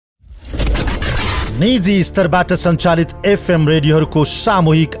निजी स्तरबाट सञ्चालित एफएम रेडियोहरूको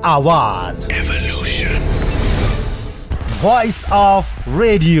सामूहिक आवाज एभोल्युसन भोइस अफ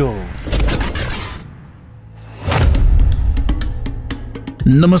रेडियो।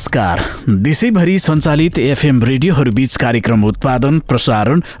 नमस्कार। देशैभरि सञ्चालित एफएम रेडियोहरूबीच कार्यक्रम उत्पादन,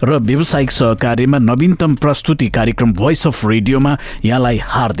 प्रसारण र व्यावसायिक सहकार्यमा नवीनतम प्रस्तुति कार्यक्रम भोइस अफ रेडियोमा यहाँलाई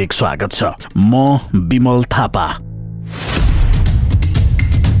हार्दिक स्वागत छ। म विमल थापा।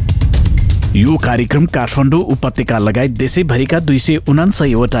 यो कार्यक्रम काठमाडौँ उपत्यका लगायत देशैभरिका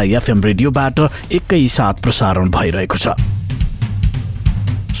 279 वटा एफएम रेडियोबाट एकैसाथ प्रसारण भइरहेको छ।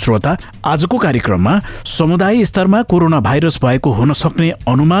 श्रोता, आजको कार्यक्रममा समुदाय स्तरमा कोरोना भाइरस भएको हुन सक्ने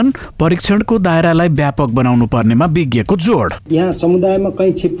अनुमान, परीक्षणको दायरालाई व्यापक बनाउनु पर्नेमा विज्ञको जोड। यहाँ समुदायमा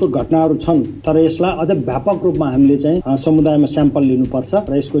कहीँ छिटफुट घटनाहरू छन्, तर यसलाई अझ व्यापक रूपमा हामीले चाहिँ समुदायमा स्याम्पल लिनुपर्छ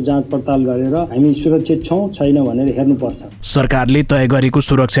र यसको जाँच पडताल गरेर हामी सुरक्षित छौँ छैन भनेर हेर्नुपर्छ। सरकारले तय गरेको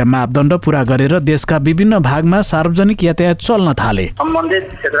सुरक्षा मापदण्ड पूरा गरेर देशका विभिन्न भागमा सार्वजनिक यातायात चल्न थाले। सम्बन्धित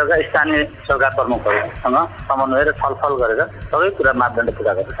क्षेत्रका स्थानीय सरकार प्रमुखहरूसँग समन्वय र छलफल गरेर सबै कुरा मापदण्ड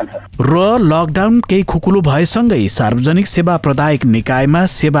पूरा र लकडाउन केही खुकुलो भएसँगै सार्वजनिक सेवा प्रदायक निकायमा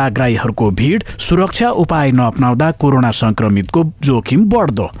सेवाग्राहीहरूको भिड, सुरक्षा उपाय नअपनाउँदा कोरोना संक्रमितको जोखिम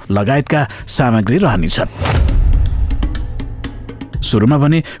बढ्दो लगायतका सामग्री रहनेछन्। सुरुमा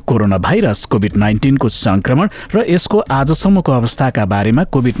भने कोरोना भाइरस कोभिड-19 को संक्रमण र यसको आजसम्मको अवस्थाका बारेमा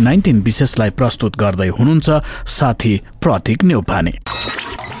कोभिड-19 विशेषलाई प्रस्तुत गर्दै हुनुहुन्छ साथी प्रतीक न्यौपाने।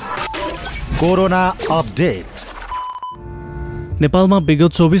 Corona update. नेपालमा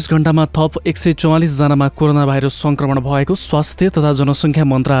विगत 24 घण्टामा थप 144 जनामा कोरोना भाइरस संक्रमण भएको स्वास्थ्य तथा जनसङ्ख्या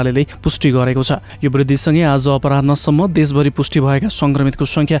मन्त्रालयले पुष्टि गरेको छ। यो वृद्धिसँगै आज अपराह्नसम्म देशभरि पुष्टि भएका संक्रमितको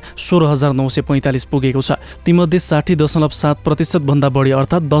संख्या 16,945 पुगेको छ। तीमध्ये 60.7% भन्दा बढी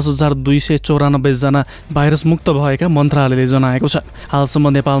अर्थात् 10,294 जना भाइरस मुक्त भएका मन्त्रालयले जनाएको छ।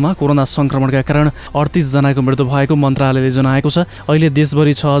 हालसम्म नेपालमा कोरोना संक्रमणका कारण 38 जनाको मृत्यु भएको मन्त्रालयले जनाएको छ। अहिले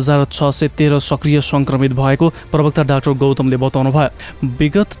देशभरि 6,613 सक्रिय संक्रमित भएको प्रवक्ता डाक्टर गौतमले बताउनु।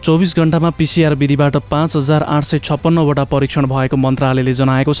 विगत 24 घण्टामा पीसीआर विधिबाट 5,856 वटा परीक्षण भएको मन्त्रालयले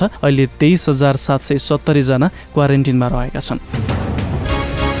जनाएको छ। अहिले 23,770 जना क्वारेन्टिनमा रहेका छन्।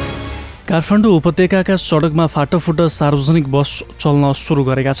 काठमाडौँ उपत्यकाका सडकमा फाटोफुट सार्वजनिक बस चल्न सुरु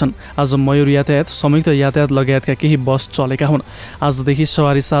गरेका छन्। आज मयूर यातायात, संयुक्त यातायात लगायतका केही बस चलेका हुन्। आजदेखि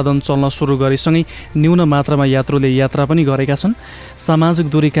सवारी साधन चल्न सुरु गरेसँगै न्यून मात्रामा यात्रुले यात्रा पनि गरेका छन्। सामाजिक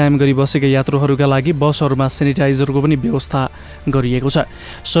दूरी कायम गरी बसेका यात्रुहरूका लागि बसहरूमा सेनिटाइजरको पनि व्यवस्था गरिएको छ।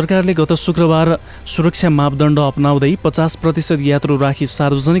 सरकारले गत शुक्रबार सुरक्षा मापदण्ड अपनाउँदै 50% यात्रु राखी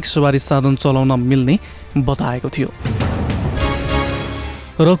सार्वजनिक सवारी साधन चलाउन मिल्ने बताएको थियो।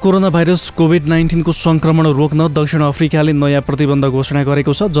 र कोरोना भाइरस कोभिड-19 को संक्रमण रोक्न दक्षिण अफ्रिकाले नयाँ प्रतिबन्ध घोषणा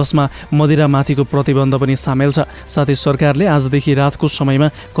गरेको छ, जसमा मदिरामाथिको प्रतिबन्ध पनि सामेल छ। साथै सरकारले आजदेखि रातको समयमा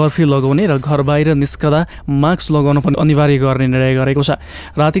कर्फ्यू लगाउने र घर बाहिर निस्कदा मास्क लगाउन पनि अनिवार्य गर्ने निर्णय गरेको छ।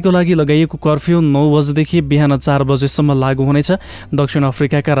 रातिको लागि लगाइएको कर्फ्यू 9 बजेदेखि बिहान 4 बजेसम्म लागू हुनेछ। दक्षिण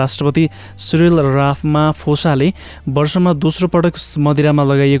अफ्रिकाका राष्ट्रपति सिरिल रामाफोसाले वर्षमा दोस्रो पटक मदिरामा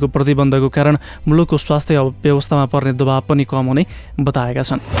लगाइएको प्रतिबन्धको कारण मुलुकको स्वास्थ्य व्यवस्थामा पर्ने दबाव पनि कम हुने बताएका छन्।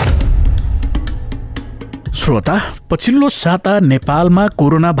 श्रोता, पछिल्लो साता नेपालमा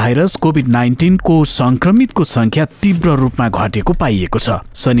कोरोना भाइरस कोभिड-19 को संक्रमितको संख्या तीव्र रूपमा घटेको पाइएको छ।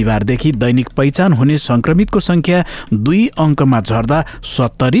 शनिबारदेखि दैनिक पहिचान हुने संक्रमितको संख्या 2 अङ्कमा झर्दा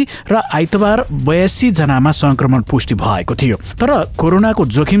 70 र आइतबार 82 जनामा संक्रमण पुष्टि भएको थियो। तर कोरोनाको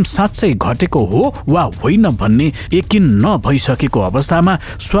जोखिम साँच्चै घटेको हो वा होइन भन्ने यकिन नभइसकेको अवस्थामा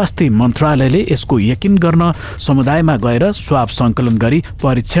स्वास्थ्य मन्त्रालयले यसको यकिन गर्न समुदायमा गएर स्वाब सङ्कलन गरी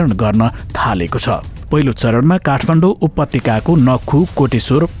परीक्षण गर्न थालेको छ। पहिलो चरणमा काठमाडौँ उपत्यकाको नखु,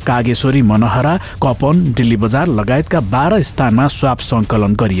 कोटेश्वर, कागेश्वरी, मनहरा, कपन, दिल्ली बजार लगायतका 12 स्थानमा स्वाब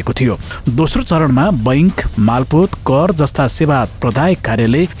सङ्कलन गरिएको थियो। दोस्रो चरणमा बैंक, मालपोत, कर जस्ता सेवा प्रदायक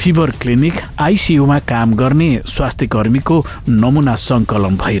कार्यालय, फिभर क्लिनिक, आइसियुमा काम गर्ने स्वास्थ्य कर्मीको नमुना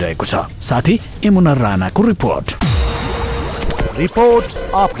सङ्कलन भइरहेको छ। साथी यमुना राणाको report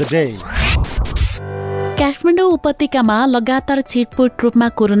of the day. Kathmandu उपत्यकामा लगातार छिटपुट रूपमा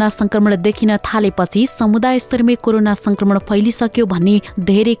कोरोना संक्रमण देखिन थालेपछि समुदाय स्तरमै कोरोना संक्रमण फैलिसक्यो भन्ने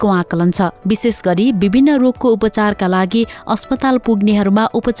धेरैको आकलन छ। विशेष गरी विभिन्न रोगको उपचारका लागि अस्पताल पुग्नेहरूमा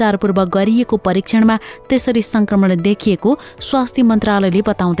उपचारपूर्व गरिएको परीक्षणमा त्यसरी संक्रमण देखिएको स्वास्थ्य मन्त्रालयले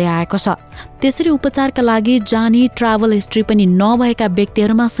बताउँदै आएको छ। त्यसरी उपचारका लागि जाने ट्राभल हिस्ट्री पनि नभएका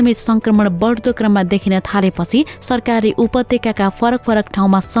व्यक्तिहरूमा समेत संक्रमण बढ्दो क्रममा देखिन थालेपछि सरकारले उपत्यकाका फरक फरक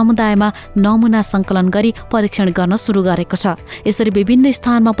ठाउँमा समुदायमा नमुना संकलन गरी परीक्षण गर्न सुरु गरेको छ। यसरी विभिन्न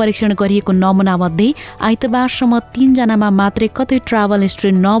स्थानमा परीक्षण गरिएको नमुनामध्ये आइतबारसम्म 3 जनामा मात्रै कतै ट्राभल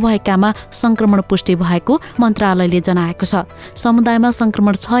हिस्ट्री नभएकामा संक्रमण पुष्टि भएको मन्त्रालयले जनाएको छ। समुदायमा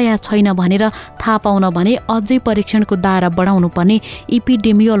संक्रमण छ या छैन भनेर थाहा पाउन भने अझै परीक्षणको दायरा बढाउनु पर्ने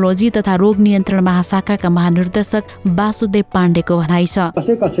इपिडेमियोलोजी तथा रोग नियन्त्रण महाशाखाका महानिर्देशक वासुदेव पाण्डेको भनाइ छ।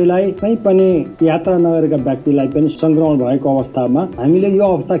 कसैलाई कहीँ पनि यात्रा नगरेका व्यक्तिलाई पनि संक्रमण भएको अवस्थामा हामीले यो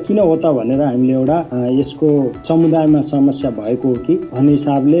अवस्था किन हो त भनेर हामीले एउटा यसको समुदायमा समस्या भएको हो कि भन्ने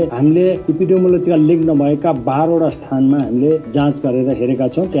हिसाबले हामीले इपिडेमियोलोजीका लिङ्क नभएका 12 वटा स्थानमा हामीले जाँच गरेर हेरेका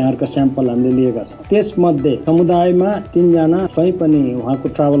छौँ। त्यहाँका स्याम्पल हामीले लिएका छौँ। त्यसमध्ये समुदायमा 3 जना कहीँ पनि उहाँको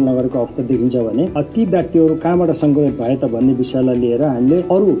ट्राभल नगरेको अवस्था देखिन्छ भने ती व्यक्तिहरू कहाँबाट संक्रमित भए त भन्ने विषयलाई लिएर हामीले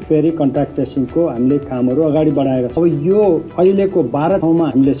अरू फेरि कन्ट्याक्ट ट्रेसिङको हामीले कामहरू अगाडि बढाएका छौँ। अब यो अहिलेको 12 ठाउँमा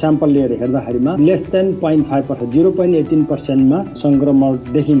हामीले स्याम्पल लिएर हेर्दाखेरिमा लेस देन 0.5% 0.18% संक्रमण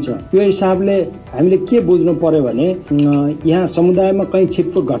देखिन्छ। यो हिसाबले हामीले के बुझ्नु पर्यो भने यहाँ समुदायमा कहीँ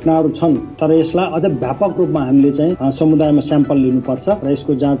छिटफुट घटनाहरू छन्, तर यसलाई अझ व्यापक रूपमा हामीले चाहिँ समुदायमा स्याम्पल लिनुपर्छ र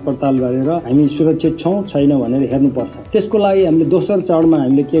यसको जाँच पडताल गरेर हामी सुरक्षित छौँ छैन भनेर हेर्नुपर्छ। त्यसको लागि हामीले दोस्रो चरणमा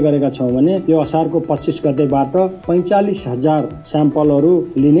हामीले के गरेका छौँ भने यो असारको 25 गतेबाट 45,000 स्याम्पलहरू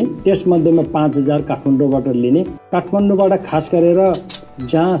लिने, त्यसमध्येमा 5,000 काठमाडौँबाट लिने। काठमाडौँबाट खास गरेर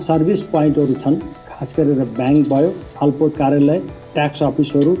जहाँ सर्भिस पोइन्टहरू छन्, खास गरेर ब्याङ्क भयो, फलपोट कार्यालय, ट्याक्स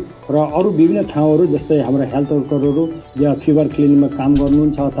अफिसहरू र अरू विभिन्न ठाउँहरू जस्तै हाम्रो हेल्थ वर्करहरू या फिभर क्लिनिकमा काम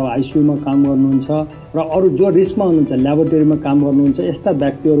गर्नुहुन्छ अथवा आइसियुमा काम गर्नुहुन्छ र अरू जो रिस्कमा हुनुहुन्छ, ल्याबोरेटरीमा काम गर्नुहुन्छ, यस्ता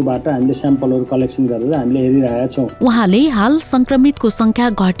व्यक्तिहरूबाट हामीले स्याम्पलहरू कलेक्सन गरेर हामीले हेरिरहेका छौँ। उहाँले हाल संक्रमितको संख्या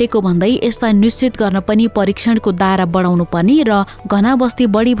घटेको भन्दै यसलाई निश्चित गर्न पनि परीक्षणको दायरा बढाउनु पर्ने र घना बस्ती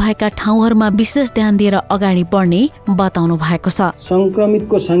बढी भएका ठाउँहरूमा विशेष ध्यान दिएर अगाडि बढ्ने बताउनु भएको छ।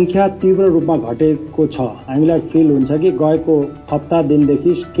 संक्रमितको संख्या तीव्र रूपमा घटेको छ। हामीलाई फिल हुन्छ कि गएको हप्ता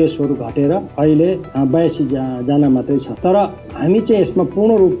दिनदेखि केसहरू घटेर अहिले 82 जना मात्रै छ। तर हामी चाहिँ यसमा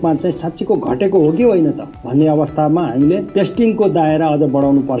पूर्ण रूपमा चाहिँ साँच्चीको घटेको हो कि होइन त भन्ने अवस्थामा हामीले टेस्टिङको दायरा अझ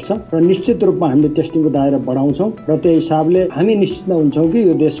बढाउनु पर्छ र निश्चित रूपमा हामीले टेस्टिङको दायरा बढाउँछौँ र त्यो हिसाबले हामी निश्चित हुन्छौँ कि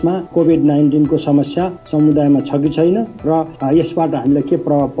यो देशमा कोभिड-19 को समस्या समुदायमा छ कि छैन र यसबाट हामीलाई के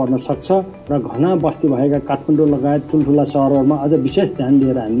प्रभाव पर्न सक्छ र घना बस्ती भएका काठमाडौँ लगायत ठुल्ठुला सहरहरूमा अझ विशेष ध्यान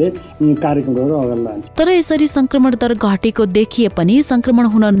दिएर हामीले कार्यक्रमहरू अगाडि लान्छौँ। तर यसरी संक्रमण दर घटेको देखिए पनि संक्रमण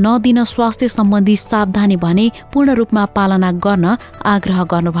हुन नदिन स्वास्थ्य सम्बन्धी सावधानी भने पूर्ण रूपमा पालना गर्न आग्रह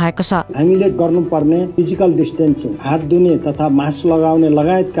गर्नु भएको छ। हामीले गर्नुपर्ने फिजिकल डिस्टेन्सिङ, हात धुने तथा मास्क लगाउने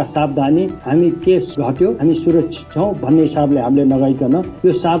लगायतका सावधानी हामी केस घट्यो हामी सुरक्षित छौँ भन्ने हिसाबले हामीले नगइकन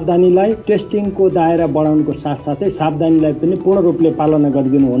यो सावधानीलाई टेस्टिङको दायरा बढाउनुको साथसाथै सावधानीलाई पनि पूर्ण रूपले पालना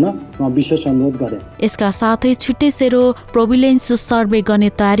गरिदिनु हुन म विशेष अनुरोध गरे। यसका साथै छिट्टै सेरो प्रोभिलेन्स सर्वे गर्ने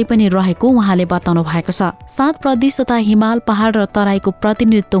तयारी पनि रहेको उहाँले बताउनु भएको छ। 7 प्रदेश तथा हिमाल पहाड र तराईको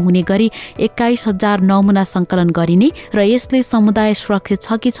प्रतिनिधित्व हुने गरी 21,000 नमुना संकलन गरिने र यसले समुदाय सुरक्षित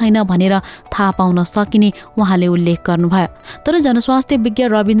छ कि छैन भनेर थाहा पाउन सकिने उहाँले उल्लेख गर्नुभयो। तर जनस्वास्थ्य विज्ञ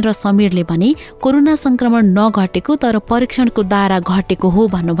रविन्द्र समीरले भने कोरोना संक्रमण नघटेको तर परीक्षणको दायरा घटेको हो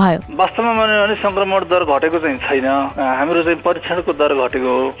भन्नुभयो। वास्तवमा भने संक्रमण दर घटेको चाहिँ छैन, हाम्रो चाहिँ परीक्षणको दर घटेको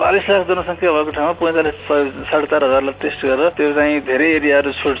हो। 40 लाख जनसङ्ख्या भएको ठाउँमा 45,4,500 टेस्ट गरेर त्यो चाहिँ धेरै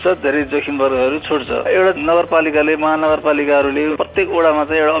एरियाहरू छोड्छ, धेरै जोखिम वर्गहरू छोड्छ। एउटा नगरपालिकाले महानगरपालिकाहरूले प्रत्येक वडामा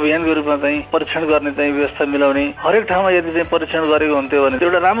चाहिँ एउटा अभियानको रूपमा चाहिँ परीक्षण गर्ने चाहिँ व्यवस्था मिलाउने, हरेक ठाउँमा यदि चाहिँ परीक्षण गरेको हुन्थ्यो भने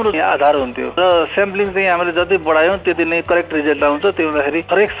एउटा राम्रो आधार हुन्थ्यो र स्याम्पलिङ चाहिँ हामीले जति बढायौँ त्यति नै करेक्ट रिजल्ट आउँछ। त्यो हुँदाखेरि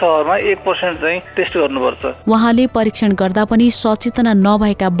हरेक सहरमा 1% चाहिँ टेस्ट गर्नुपर्छ। उहाँले परीक्षण गर्दा पनि सचेतना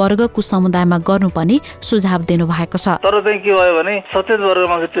नभएका वर्गको समुदायमा गर्नुपर्ने सुझाव दिनु भएको छ। तर चाहिँ के भयो भने सचेत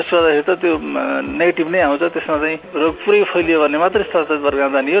वर्गमा टेस्ट गर्दाखेरि त त्यो नेगेटिभ नै आउँछ, त्यसमा चाहिँ रोग पुरै फैलियो भने मात्रै सचेत वर्गमा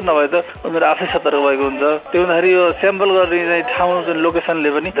जाने हो, नभए त उनीहरू आफै सतर्क भएको हुन्छ। त्यो हुँदाखेरि यो स्याम्पल गर्ने चाहिँ ठाउँ लोकेसनले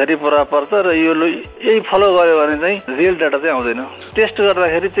पनि धेरै प्रभाव पर्छ र यो यही फलो गर्यो भने चाहिँ रियल डाटा चाहिँ आउँदैन। टेस्ट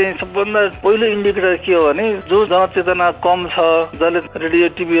गर्दाखेरि चाहिँ सबभन्दा पहिलो इन्डिकेटर के हो भने जो जनचेतना कम छ, जसले रेडियो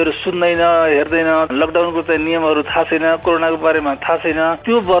टिभीहरू सुन्दैन हेर्दैन, लकडाउनको चाहिँ नियमहरू थाहा छैन, कोरोनाको बारेमा थाहा छैन,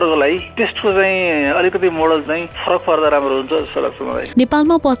 त्यो वर्गलाई टेस्टको चाहिँ अलिकति मोडल चाहिँ फरक पर्दा राम्रो हुन्छ जस्तो लाग्छ मलाई।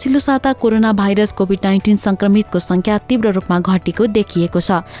 नेपालमा पछिल्लो साता कोरोना भाइरस कोभिड-19 संक्रमितको संख्या तीव्र रूपमा घटेको देखिएको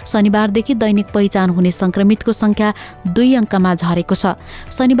छ। शनिबारदेखि दैनिक पहिचान हुने संक्रमितको संख्या 2 अङ्कमा झरेको छ।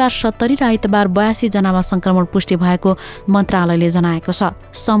 शनिबार 70 र आइतबार 82 जनामा संक्रमण पुष्टि भएको मन्त्रालयले जनाएको छ।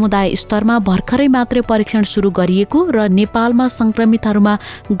 समुदाय स्तरमा भर्खरै मात्रै परीक्षण सुरु गरिएको र नेपालमा संक्रमितहरूमा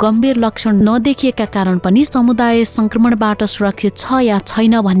गम्भीर लक्षण नदेखिएका कारण पनि समुदाय संक्रमणबाट सुरक्षित छ या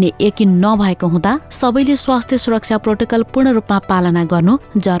छैन भन्ने यकिन नभएको हुँदा सबैले स्वास्थ्य सुरक्षा प्रोटोकल पूर्ण रूपमा पालना गर्नु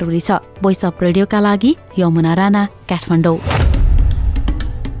जरुरी छ। भोइस अफ रेडियोका लागि यमुना राणा, काठमाडौँ।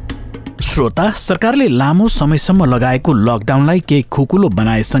 श्रोता, सरकारले लामो समयसम्म लगाएको लकडाउनलाई केही खुकुलो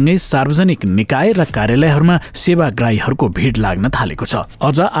बनाएसँगै सार्वजनिक निकाय र कार्यालयहरूमा सेवाग्राहीहरूको भिड लाग्न थालेको छ।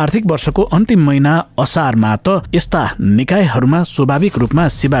 अझ आर्थिक वर्षको अन्तिम महिना असारमा त यस्ता निकायहरूमा स्वाभाविक रूपमा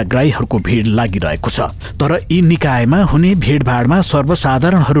सेवाग्राहीहरूको भिड लागिरहेको छ। तर यी निकायमा हुने भिडभाडमा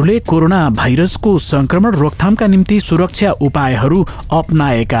सर्वसाधारणहरूले कोरोना भाइरसको संक्रमण रोकथामका निम्ति सुरक्षा उपायहरू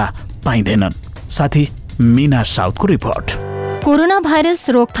अपनाएका पाइँदैनन्। साथी मीना साउदको रिपोर्ट। कोरोना भाइरस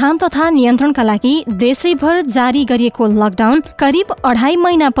रोकथाम तथा नियन्त्रणका लागि देशैभर जारी गरिएको लकडाउन करिब 2.5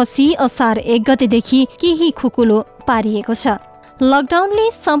 महिनापछि असार 1 गतेदेखि केही खुकुलो पारिएको छ। लकडाउनले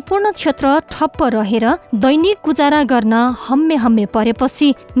सम्पूर्ण क्षेत्र ठप्प रहेर दैनिक गुजारा गर्न हम्मे परेपछि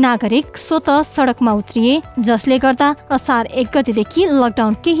नागरिक स्वत सडकमा उत्रिए, जसले गर्दा असार 1 गतेदेखि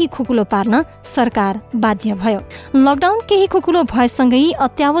लकडाउन केही खुकुलो पार्न सरकार बाध्य भयो। लकडाउन केही खुकुलो भएसँगै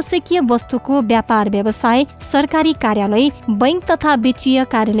अत्यावश्यकीय वस्तुको व्यापार व्यवसाय, सरकारी कार्यालय, बैंक तथा वित्तीय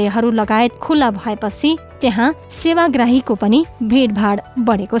कार्यालयहरू लगायत खुल्ला भएपछि त्यहाँ सेवाग्राहीको पनि भिडभाड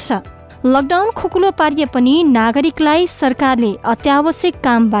बढेको छ। लकडाउन खुकुलो पारिए पनि नागरिकलाई सरकारले अत्यावश्यक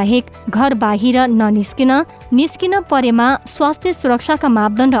काम बाहेक घर बाहिर निस्किन परेमा स्वास्थ्य सुरक्षाका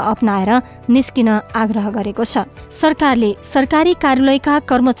मापदण्ड अपनाएर निस्किन आग्रह गरेको छ। सरकारले सरकारी कार्यालयका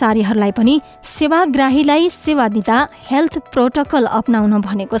कर्मचारीहरूलाई पनि सेवाग्राहीलाई सेवा दिँदा हेल्थ प्रोटोकल अपनाउन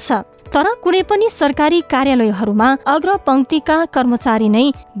भनेको छ। तर कुनै पनि सरकारी कार्यालयहरूमा अग्रपंक्तिका कर्मचारी नै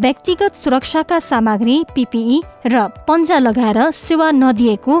व्यक्तिगत सुरक्षाका सामग्री PPE र पन्जा लगाएर सेवा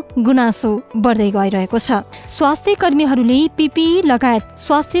नदिएको गुनासो बढ्दै गइरहेको छ। स्वास्थ्य कर्मीहरूले PPE लगायत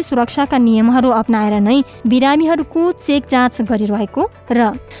स्वास्थ्य सुरक्षाका नियमहरू अपनाएर नै बिरामीहरूको चेक जाँच गरिरहेको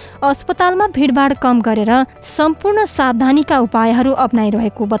र अस्पतालमा भिडभाड कम गरेर सम्पूर्ण सावधानीका उपायहरू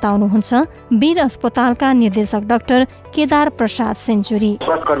अपनाइरहेको बताउनुहुन्छ वीर अस्पतालका निर्देशक डाक्टर केदार प्रसाद सेन्चुरी।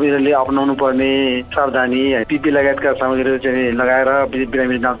 स्वास्थ्यकर्मीहरूले अपनाउनु पर्ने सावधानी, PPE लगायतका सामग्रीहरू चाहिँ लगाएर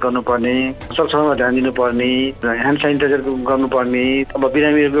बिरामी जाँच गर्नुपर्ने, स्वच्छतामा ध्यान दिनुपर्ने, ह्यान्ड सेनिटाइजर गर्नुपर्ने, अब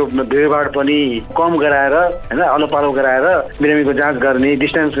बिरामीहरूको भिडभाड पनि कम गराएर हैन अलोपालो गराएर बिरामीको जाँच गर्ने,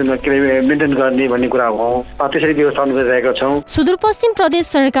 डिस्टेन्स मेन्टेन गर्ने भन्ने कुरा हो। त्यसरी व्यवस्था गरिरहेका छौँ। सुदूरपश्चिम प्रदेश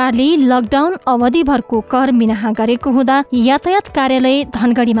सरकारले लकडाउन अवधिभरको कर मिनाहा गरेको हुँदा यातायात कार्यालय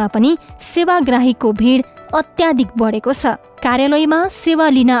धनगढीमा पनि सेवाग्राहीको भिड अत्याधिक बढेको छ। कार्यालयमा सेवा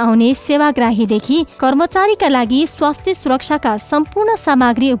लिन आउने सेवाग्राहीदेखि कर्मचारीका लागि स्वास्थ्य सुरक्षाका सम्पूर्ण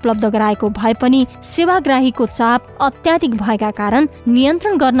सामग्री उपलब्ध गराएको भए पनि सेवाग्राहीको चाप अत्याधिक भएका कारण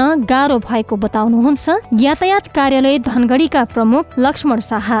नियन्त्रण गर्न गाह्रो भएको बताउनुहुन्छ यातायात कार्यालय धनगढीका प्रमुख लक्ष्मण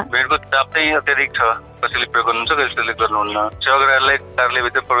शाह। भिडको चाप चाहिँ अत्याधिक छ। कसैले प्रयोग गर्नुहुन्छ, कसैले गर्नुहुन्न। सेवाग्राहीलाई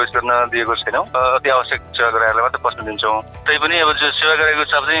कार्यालयभित्र प्रवेश गर्न दिएको छैनौँ। अति आवश्यक सेवाग्राहीलाई मात्र पस्न दिन्छौँ। तैपनि अब जो सेवाग्राहीको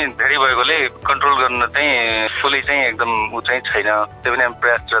चाप चाहिँ धेरै भएकोले कन्ट्रोल गर्न चाहिँ फुली चाहिँ एकदम चाहिँ छैन। त्यसैले हामी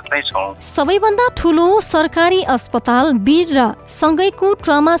प्रयासरत नै छौँ। सबैभन्दा ठुलो सरकारी अस्पताल वीर र सँगैको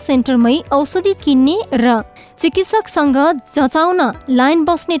ट्रमा सेन्टरमै औषधि किन्ने र चिकित्सकसँग जचाउन लाइन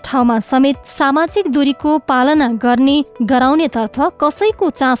बस्ने ठाउँमा समेत सामाजिक दूरीको पालना गराउनेतर्फ कसैको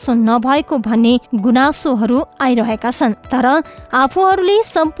चासो नभएको भन्ने गुनासोहरू आइरहेका छन्। तर आफूहरूले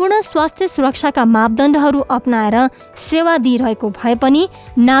सम्पूर्ण स्वास्थ्य सुरक्षाका मापदण्डहरू अपनाएर सेवा दिइरहेको भए पनि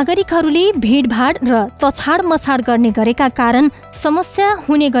नागरिकहरूले भिडभाड र तछाड मछाड गर्ने गरेका कारण समस्या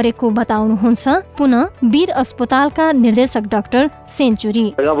हुने गरेको बताउनुहुन्छ पुनः वीर अस्पतालका निर्देशक डाक्टर सेन्चुरी।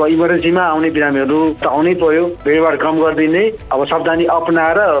 अब इमर्जेन्सीमा आउने बिरामीहरू त आउनै पर्यो, भिडभाड कम गरिदिने, अब सावधानी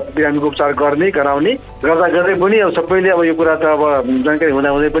अपनाएर बिरामीको उपचार गराउने गर्दै पनि अब सबैले अब यो कुरा त अब जानकारी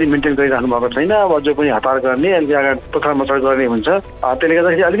हुँदै पनि मेन्टेन गरिरहनु भएको छैन। अब जो पनि हतार गर्ने, तछाड मछाड गर्ने हुन्छ। त्यसले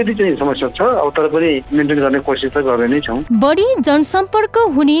गर्दाखेरि अलिकति चाहिँ समस्या छ। अब तर पनि मेन्टेन गर्ने कोसिस त गर्दै नै छौँ। बढी जनसम्पर्क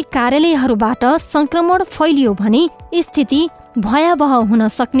हुने कार्यालयहरूबाट संक्रमण फैलियो भने स्थिति भयावह हुन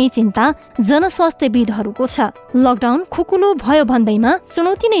सक्ने चिन्ता जनस्वास्थ्यविदहरूको छ। लकडाउन खुकुलो भयो भन्दैमा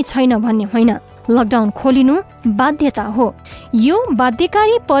चुनौती नै छैन भन्ने होइन। लकडाउन खोलिनु बाध्यता हो। यो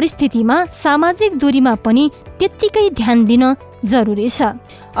बाध्यकारी परिस्थितिमा सामाजिक दूरीमा पनि त्यत्तिकै ध्यान दिन जरुरी छ।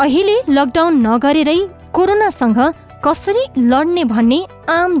 अहिले लकडाउन नगरेरै कोरोनासँग कसरी लड्ने भन्ने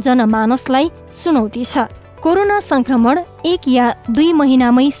आम जनमानसलाई चुनौती छ। कोरोना संक्रमण 1 या 2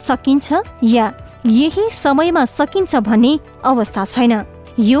 महिनामै सकिन्छ या यही समयमा सकिन्छ भन्ने अवस्था छैन।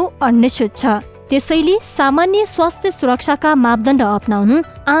 यो अनिश्चित छ। त्यसैले सामान्य स्वास्थ्य सुरक्षाका मापदण्ड अपनाउनु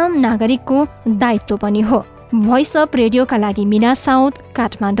आम नागरिकको दायित्व पनि हो। भोइस अफ रेडियोका लागि मीना साउद,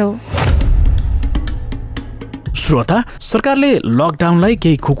 काठमाडौँ। श्रोता, सरकारले लकडाउनलाई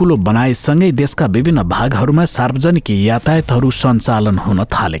केही खुकुलो बनाएसँगै देशका विभिन्न भागहरूमा सार्वजनिक यातायातहरू सञ्चालन हुन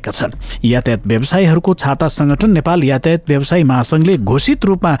थालेका छन्। यातायात व्यवसायीहरूको छाता संगठन नेपाल यातायात व्यवसायी महासंघले घोषित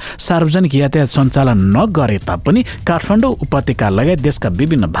रूपमा सार्वजनिक यातायात सञ्चालन नगरे तापनि काठमाडौँ उपत्यका लगायत देशका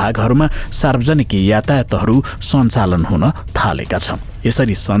विभिन्न भागहरूमा सार्वजनिक यातायातहरू सञ्चालन हुन थालेका छन्।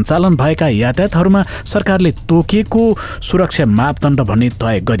 यसरी सञ्चालन भएका यातायातहरूमा सरकारले तोकेको सुरक्षा मापदण्ड भन्ने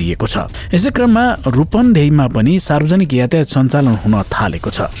तय गरिएको छ। यसै क्रममा रूपन्देहीमा पनि सार्वजनिक यातायात सञ्चालन हुन थालेको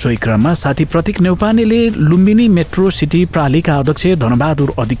छ। सोही क्रममा साथी प्रतीक नेउपानेले लुम्बिनी मेट्रो सिटी प्रहरीका अध्यक्ष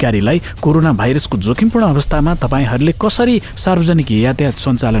धनबहादुर अधिकारीलाई कोरोना भाइरसको जोखिमपूर्ण अवस्थामा तपाईहरूले कसरी सार्वजनिक यातायात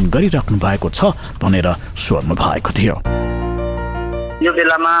सञ्चालन गरिराख्नु भएको छ भनेर सोध्नु भएको थियो। यो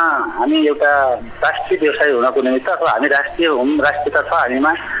बेलामा हामी एउटा राष्ट्रिय व्यवसाय हुनको निमित्त अथवा हामी राष्ट्रिय हौँ, राष्ट्रियता छ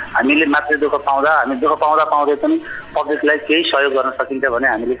हामीमा, हामीले मात्रै दुःख पाउँदा हामी दुःख पाउँदै पनि पब्लिकलाई केही सहयोग गर्न सकिन्छ भने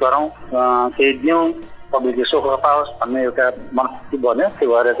हामीले गरौँ, केही दिउँ, पब्लिकले सुख पाओस् भन्ने एउटा मनस्थिति बन्यो। त्यो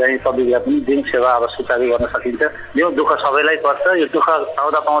भएर चाहिँ पब्लिकलाई पनि जुन सेवा अब सुचारू गर्न सकिन्छ। यो दुःख सबैलाई पर्छ, यो दुःख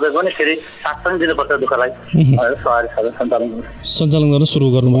पाउँदै पनि फेरि साथ पनि दिनुपर्छ दुःखलाई। सवारी सञ्चालन गर्न सुरु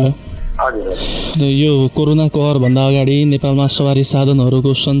गर्नुभयो। यो कोरोना कहरभन्दा अगाडि नेपालमा सवारी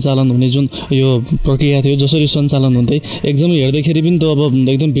साधनहरूको सञ्चालन हुने जुन यो प्रक्रिया थियो, जसरी सञ्चालन हुन्थ्यो एकदमै हेर्दाखेरि पनि त अब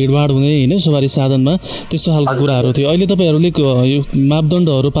एकदम भिडभाड हुने होइन सवारी साधनमा, त्यस्तो खालको कुराहरू थियो। अहिले तपाईँहरूले यो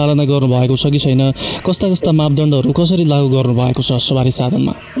मापदण्डहरू पालना गर्नुभएको छ कि छैन? कस्ता कस्ता मापदण्डहरू कसरी लागू गर्नुभएको छ सवारी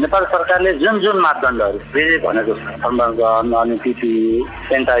साधनमा? नेपाल सरकारले जुन जुन मापदण्डहरू भनेको छ, थर्मल गन, अनि पिपी,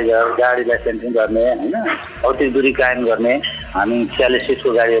 सेनिटाइजर, गाडीलाई सेनिटाइज गर्ने होइन, भौतिक दूरी कायम गर्ने, हामी 46 सिटको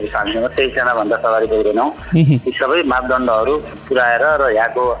गाडीहरू सान्दैनौँ, 23 भन्दा सवारी पुग्दैनौँ। यी सबै मापदण्डहरू पुऱ्याएर र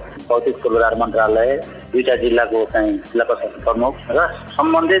यहाँको भौतिक पूर्वाधार मन्त्रालय, 2टा जिल्लाको चाहिँ जिल्ला प्रशासन प्रमुख र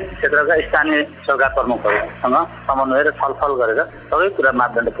सम्बन्धित क्षेत्रका स्थानीय सरकार प्रमुखहरूसँग समन्वय र छलफल गरेर सबै कुरा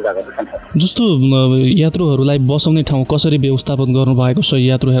मापदण्ड पुरा गर्छन्। जस्तो यात्रुहरूलाई बसाउने ठाउँ कसरी व्यवस्थापन गर्नुभएको छ,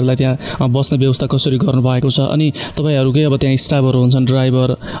 यात्रुहरूलाई त्यहाँ बस्ने व्यवस्था कसरी गर्नुभएको छ, अनि तपाईँहरूकै अब त्यहाँ स्टाफहरू हुन्छन्, ड्राइभर,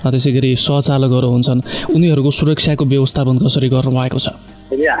 त्यसै गरी सहचालकहरू हुन्छन्, उनीहरूको सुरक्षाको व्यवस्थापन कसरी गर्नुभएको छ?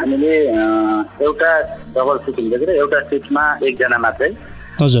 हामीले एउटा डबल सिट लिएर एउटा सिटमा 1 जना मात्रै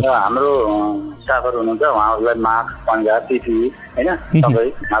र हाम्रो स्टाफहरू हुनुहुन्छ, उहाँहरूलाई मास्क, पन्जा, पिपी होइन सबै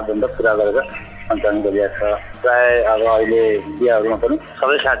मापदण्ड पुरा गरेर सञ्चालन गरिएको छ। प्राय अब अहिले बिहाहरूमा पनि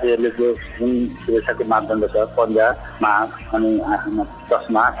सबै साथीहरूले जो जुन सुरक्षाको मापदण्ड छ, पन्जा, मास्क अनि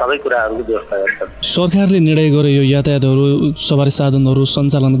चस्मा सबै कुराहरूको व्यवस्था गर्छ। सरकारले निर्णय गरे यो यातायातहरू सवारी साधनहरू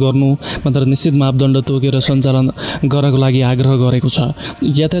सञ्चालन गर्नु मतलब निश्चित मापदण्ड तोकेर सञ्चालन गर्नको लागि आग्रह गरेको छ।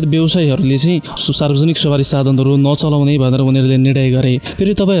 यातायात व्यवसायीहरूले चाहिँ सार्वजनिक सवारी साधनहरू नचलाउने भनेर उनीहरूले निर्णय गरे।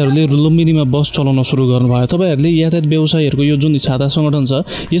 फेरि तपाईँहरूले लुम्बिनीमा बस चलाउन सुरु गर्नुभयो। तपाईँहरूले यातायात व्यवसायीहरूको यो जुन छाता सङ्गठन छ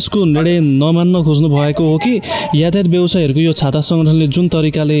यसको निर्णय नमान्न खोज्नु भएको हो कि यातायात व्यवसायीहरूको यो छाता सङ्गठनले जुन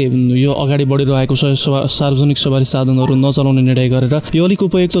तरिकाले यो अगाडि बढिरहेको छ सार्वजनिक सवारी साधनहरू नचलाउने निर्णय गरेर यो अलिक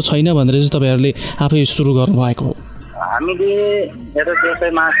उपयुक्त छैन भनेर चाहिँ तपाईँहरूले आफै सुरु गर्नुभएको हो? हामीले यातायात व्यवसाय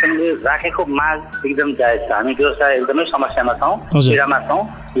महासङ्घले राखेको माग एकदम जायज छ। हामी व्यवसाय एकदमै समस्यामा छौँ, पीडामा छौँ,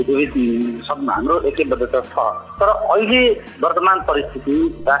 सब हाम्रो एकैबद्धता छ। तर अहिले वर्तमान परिस्थिति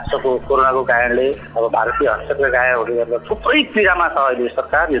राष्ट्रको कोरोनाको कारणले अब भारतीय हस्तक्षेपका कारणहरूले गर्दा थुप्रै पीडामा छ अहिले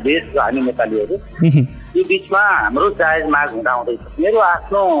सरकार, यो देश र हामी नेपालीहरू। यो बिचमा हाम्रो जायज माग हुँदा हुँदैछ मेरो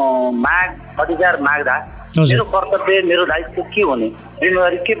आफ्नो माग अधिकार माग्दा मेरो कर्तव्य मेरो दायित्व के हुने,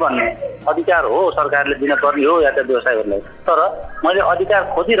 जिम्मेवारी के बन्ने? अधिकार हो सरकारले दिन पर्ने हो यातायात व्यवसायीहरूलाई, तर मैले अधिकार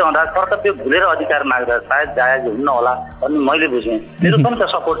खोजिरहँदा कर्तव्य भुलेर अधिकार माग्दा सायद जायज हुन्न होला भन्ने मैले बुझेँ। मेरो पनि त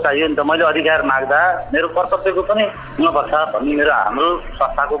सपोर्ट चाहियो नि त। मैले अधिकार माग्दा मेरो कर्तव्यको पनि हुनुपर्छ भन्ने मेरो हाम्रो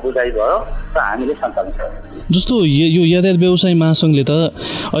संस्थाको बुझाइ भयो र हामीले सञ्चालन गर्यौँ। जस्तो यो यातायात व्यवसाय महासङ्घले त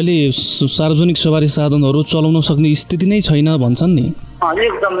अहिले सार्वजनिक सवारी साधनहरू चलाउन सक्ने स्थिति नै छैन भन्छन् नि।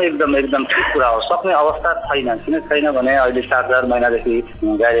 एकदम ठिक कुरा हो। सक्ने अवस्था छैन। किन छैन भने अहिले 4 महिनादेखि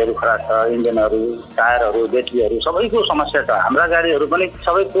गाडीहरू खराब छ, इन्जिनहरू, टायरहरू, ब्याट्रीहरू सबैको समस्या छ। हाम्रा गाडीहरू पनि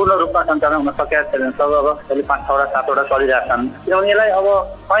सबै पूर्ण रूपमा सञ्चालन हुन सकेका छैनन्। सब अब अहिले 5-6वटा 7वटा चलिरहेछन्। किनभने यसलाई अब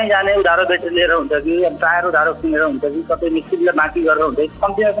कहीँ जाने उधारो ब्याट्री लिएर हुन्छ कि अब टायर उधारो किनेर हुन्छ कि कतै मिस्त्रीले बाँकी गरेर हुन्छ,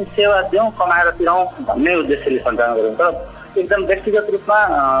 कम्तीमा पनि सेवा दिउँ, कमाएर तिरौँ भन्ने उद्देश्यले सञ्चालन गऱ्यौँ। तर एकदम व्यक्तिगत रूपमा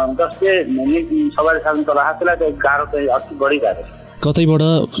जसले सवारी साधन चलाएको त्यसलाई चाहिँ गाह्रो चाहिँ अति बढिरहेको छ। कतैबाट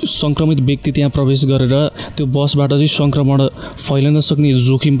सङ्क्रमित व्यक्ति त्यहाँ प्रवेश गरेर त्यो बसबाट चाहिँ सङ्क्रमण फैलन सक्ने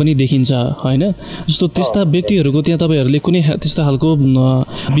जोखिम पनि देखिन्छ होइन? जस्तो त्यस्ता व्यक्तिहरूको त्यहाँ तपाईँहरूले कुनै त्यस्तो खालको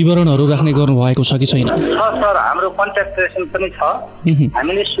विवरणहरू राख्ने गर्नुभएको छ कि छैन? सर, हाम्रो कन्ट्याक्ट ट्रेसिङ पनि छ।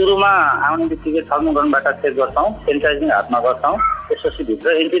 हामीले सुरुमा आउने बित्तिकै थर्मोगनबाट चेक गर्छौँ, सेनिटाइजिङ हातमा गर्छौँ। त्यसपछि भित्र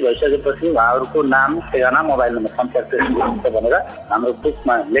एन्ट्री भइसकेपछि उहाँहरूको नाम, ठेगाना, मोबाइल नम्बर कन्ट्याक्ट ट्रेसिङ गर्नुहुन्छ भनेर हाम्रो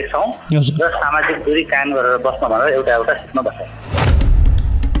बुकमा लेख्छौँ र सामाजिक दूरी कायम गरेर बस्न भनेर एउटा सिटमा बस्छौँ।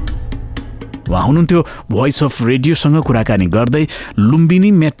 उहाँ हुनुहुन्थ्यो भोइस अफ रेडियोसँग कुराकानी गर्दै लुम्बिनी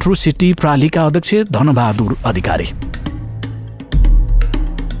मेट्रो सिटी प्रहरीका अध्यक्ष धनबहादुर अधिकारी।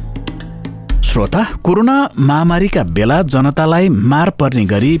 श्रोता, कोरोना महामारीका बेला जनतालाई मार पर्ने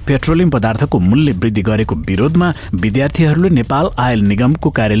गरी पेट्रोलियम पदार्थको मूल्य वृद्धि गरेको विरोधमा विद्यार्थीहरूले नेपाल आयल निगमको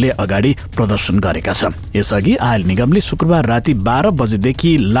कार्यालय अगाडि प्रदर्शन गरेका छन्। यसअघि आयल निगमले शुक्रबार राति 12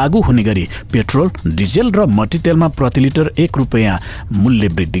 बजेदेखि लागू हुने गरी पेट्रोल, डिजेल र मट्टीतेलमा प्रति लिटर 1 रुपैयाँ मूल्य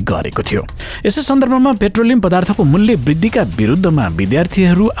वृद्धि गरेको थियो। यसै सन्दर्भमा पेट्रोलियम पदार्थको मूल्य वृद्धिका विरुद्धमा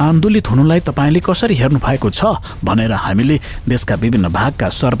विद्यार्थीहरू आन्दोलित हुनुलाई तपाईँले कसरी हेर्नु भएको छ भनेर हामीले देशका विभिन्न भागका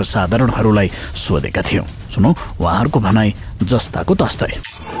सर्वसाधारणहरूलाई सोधेका थियौं। सुनौ उहाँहरूको भनाई जस्ताको तस्तै।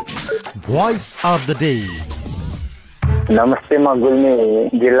 Voice of the day. नमस्ते, म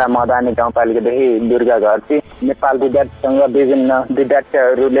गुल्मी जिल्ला मदानी गाउँपालिकादेखि दुर्गा घरती। नेपाल विद्यार्थी संघ विभिन्न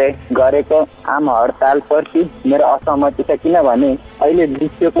विद्यार्थीहरूले गरेको आम हडतालप्रति मेरो असहमति छ, किनभने अहिले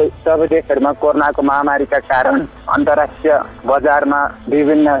विश्वको सबै देशहरूमा कोरोनाको महामारीका कारण अन्तर्राष्ट्रिय बजारमा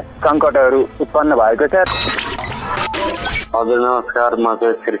विभिन्न सङ्कटहरू उत्पन्न भएको छ। हजुर नमस्कार, म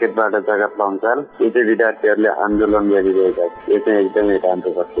चाहिँ क्रिकेटबाट जगत लम्साल। यो चाहिँ विद्यार्थीहरूले आन्दोलन गरिरहेका छ, यो चाहिँ एकदमै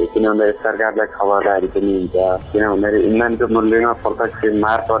राम्रो छ। किनभने सरकारलाई खबरदारी पनि हुन्छ, किनभने इन्धनको मूल्यमा प्रत्यक्ष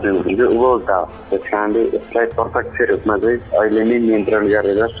मार पर्ने भनेको उपभोक्ता हो। त्यस कारणले यसलाई प्रत्यक्ष रूपमा चाहिँ अहिले नै नियन्त्रण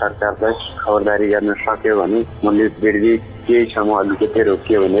गरेर सरकारलाई खबरदारी गर्न सक्यो भने मूल्य वृद्धि केहीसम्म अलिकति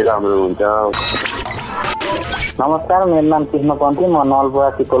रोकियो भने राम्रो हुन्छ। नमस्कार, मेरो नाम कृष्णपन्थी, म नलबुवा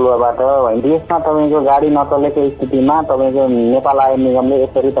चितवलबाट। देशमा तपाईँको गाडी नचलेको स्थितिमा तपाईँको नेपाल आयल निगमले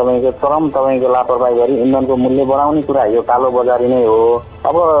यसरी तपाईँको चरम लापरवाही गरी इन्धनको मूल्य बढाउने कुरा यो कालो बजारी नै हो।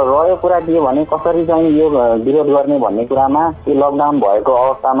 अब रह्यो कुरा के भने कसरी चाहिँ यो विरोध गर्ने भन्ने कुरामा यो लकडाउन भएको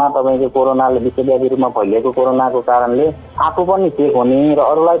अवस्थामा तपाईँको कोरोनाले विश्वव्यापी रूपमा फैलिएको कोरोनाको कारणले आफू पनि चेक हुने र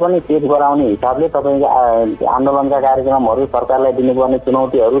अरूलाई पनि चेक गराउने हिसाबले तपाईँको आन्दोलनका कार्यक्रमहरू सरकारलाई दिनुपर्ने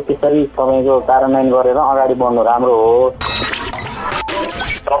चुनौतीहरू त्यसरी तपाईँको कार्यान्वयन गरेर अगाडि बढ्नु राम्रो हो।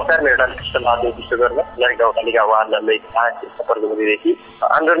 नमस्कार, मेरो नाम कृष्णबहादुर विश्वकर्म, यहाँ गाउँपालिका वार्ड नम्बर 5 सपर्गमुदीदेखि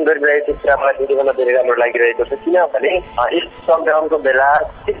आन्दोलन गरिरहेको कुरामा धेरै राम्रो लागिरहेको छ। किनभने यस लकडाउनको बेला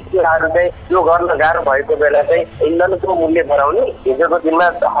कुराहरू चाहिँ यो गर्न गाह्रो भएको बेला चाहिँ इन्धनको मूल्य बढाउने हिजोको दिनमा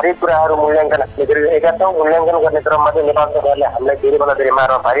हरेक कुराहरू मूल्याङ्कन गरिरहेका छौँ। मूल्याङ्कन गर्ने क्रममा चाहिँ नेपाल सरकारले हामीलाई धेरैभन्दा धेरै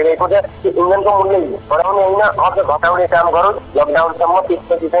मारमा पारिरहेको छ। त्यो इन्धनको मूल्य बढाउने होइन, अझ घटाउने काम गरोस् लकडाउनसम्म,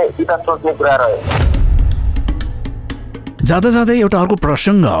 त्यसपछि चाहिँ विकास सोच्ने कुरा रह्यो। जाँदा जाँदै एउटा अर्को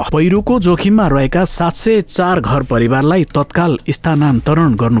प्रसङ्ग, पहिरोको जोखिममा रहेका 704 घर परिवारलाई तत्काल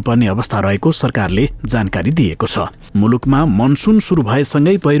स्थानान्तरण गर्नुपर्ने अवस्था रहेको सरकारले जानकारी दिएको छ। मुलुकमा मनसुन सुरु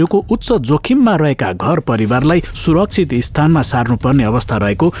भएसँगै पहिरोको उच्च जोखिममा रहेका घर परिवारलाई सुरक्षित स्थानमा सार्नुपर्ने अवस्था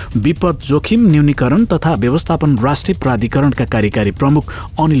रहेको विपद जोखिम न्यूनीकरण तथा व्यवस्थापन राष्ट्रिय प्राधिकरणका कार्यकारी प्रमुख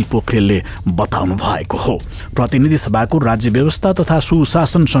अनिल पोखरेलले बताउनु भएको हो। प्रतिनिधि सभाको राज्य व्यवस्था तथा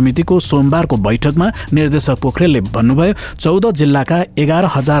सुशासन समितिको सोमबारको बैठकमा निर्देशक पोखरेलले भन्नुभयो, 14 जिल्लाका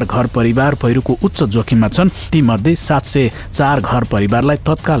 11,000 घर परिवार पहिरोको उच्च जोखिममा छन्। तीमध्ये 704 घर परिवारलाई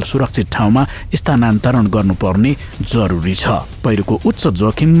तत्काल सुरक्षित ठाउँमा स्थानान्तरण गर्नुपर्ने जरुरी छ। पहिरोको उच्च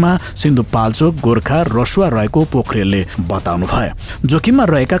जोखिममा सिन्धुपाल्चोक, गोर्खा, रसुवा रहेको पोखरेलले बताउनुभयो। जोखिममा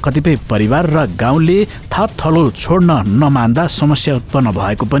रहेका कतिपय परिवार र गाउँले थातथलो छोड्न नमान्दा समस्या उत्पन्न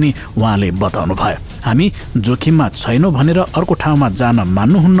भएको पनि उहाँले बताउनुभयो। हामी जोखिममा छैनौँ भनेर अर्को ठाउँमा जान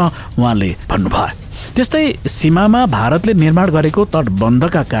मान्नुहुन्न उहाँले भन्नुभयो। त्यस्तै सीमामा भारतले निर्माण गरेको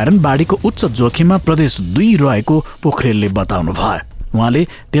तटबन्धका कारण बाढीको उच्च जोखिममा प्रदेश 2 रहेको पोखरेलले बताउनुभयो। उहाँले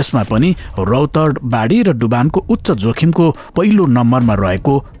त्यसमा पनि रौतड बाढी र डुबानको उच्च जोखिमको पहिलो नम्बरमा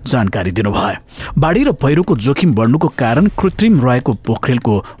रहेको जानकारी दिनुभयो। बाढी र पहिरोको जोखिम बढ्नुको कारण कृत्रिम रहेको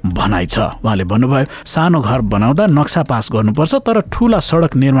पोखरेलको भनाइ छ। उहाँले भन्नुभयो, सानो घर बनाउँदा नक्सा पास गर्नुपर्छ, तर ठूला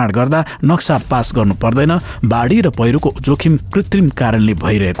सडक निर्माण गर्दा नक्सा पास गर्नु पर्दैन। बाढी र पहिरोको जोखिम कृत्रिम कारणले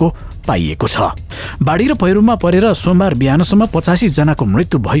भइरहेको पाइएको छ। बाढी र पहिरोमा परेर सोमबार बिहानसम्म 85 जनाको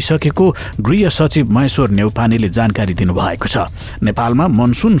मृत्यु भइसकेको गृह सचिव महेश्वर नेउपानेले जानकारी दिनुभएको छ। नेपालमा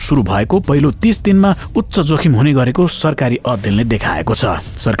मनसुन सुरु भएको पहिलो 30 दिनमा उच्च जोखिम हुने गरेको सरकारी अध्ययनले देखाएको छ।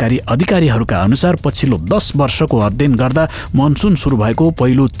 सरकारी अधिकारीहरूका अनुसार पछिल्लो 10 वर्षको अध्ययन गर्दा मनसुन सुरु भएको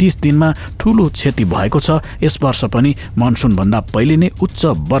पहिलो 30 दिनमा ठूलो क्षति भएको छ। यस वर्ष पनि मनसुनभन्दा पहिले नै उच्च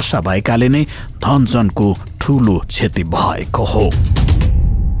वर्षा भएकाले नै धनजनको ठूलो क्षति भएको हो।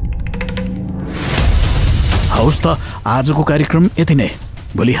 हौस् त आजको कार्यक्रम यति नै।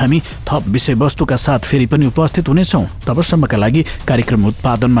 भोलि हामी थप विषयवस्तुका साथ फेरि पनि उपस्थित हुनेछौँ। तबसम्मका लागि कार्यक्रम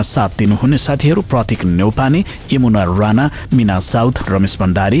उत्पादनमा साथ दिनुहुने साथीहरू प्रतीक नेउपाने, यमुना राणा, मीना साउथ, रमेश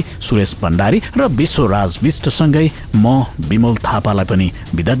भण्डारी, सुरेश भण्डारी र विश्वराज विष्टसँगै म विमल थापालाई पनि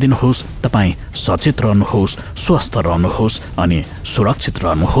बिदा दिनुहोस्। तपाईँ सचेत रहनुहोस्, स्वस्थ रहनुहोस् अनि सुरक्षित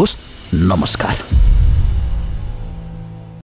रहनुहोस्। नमस्कार।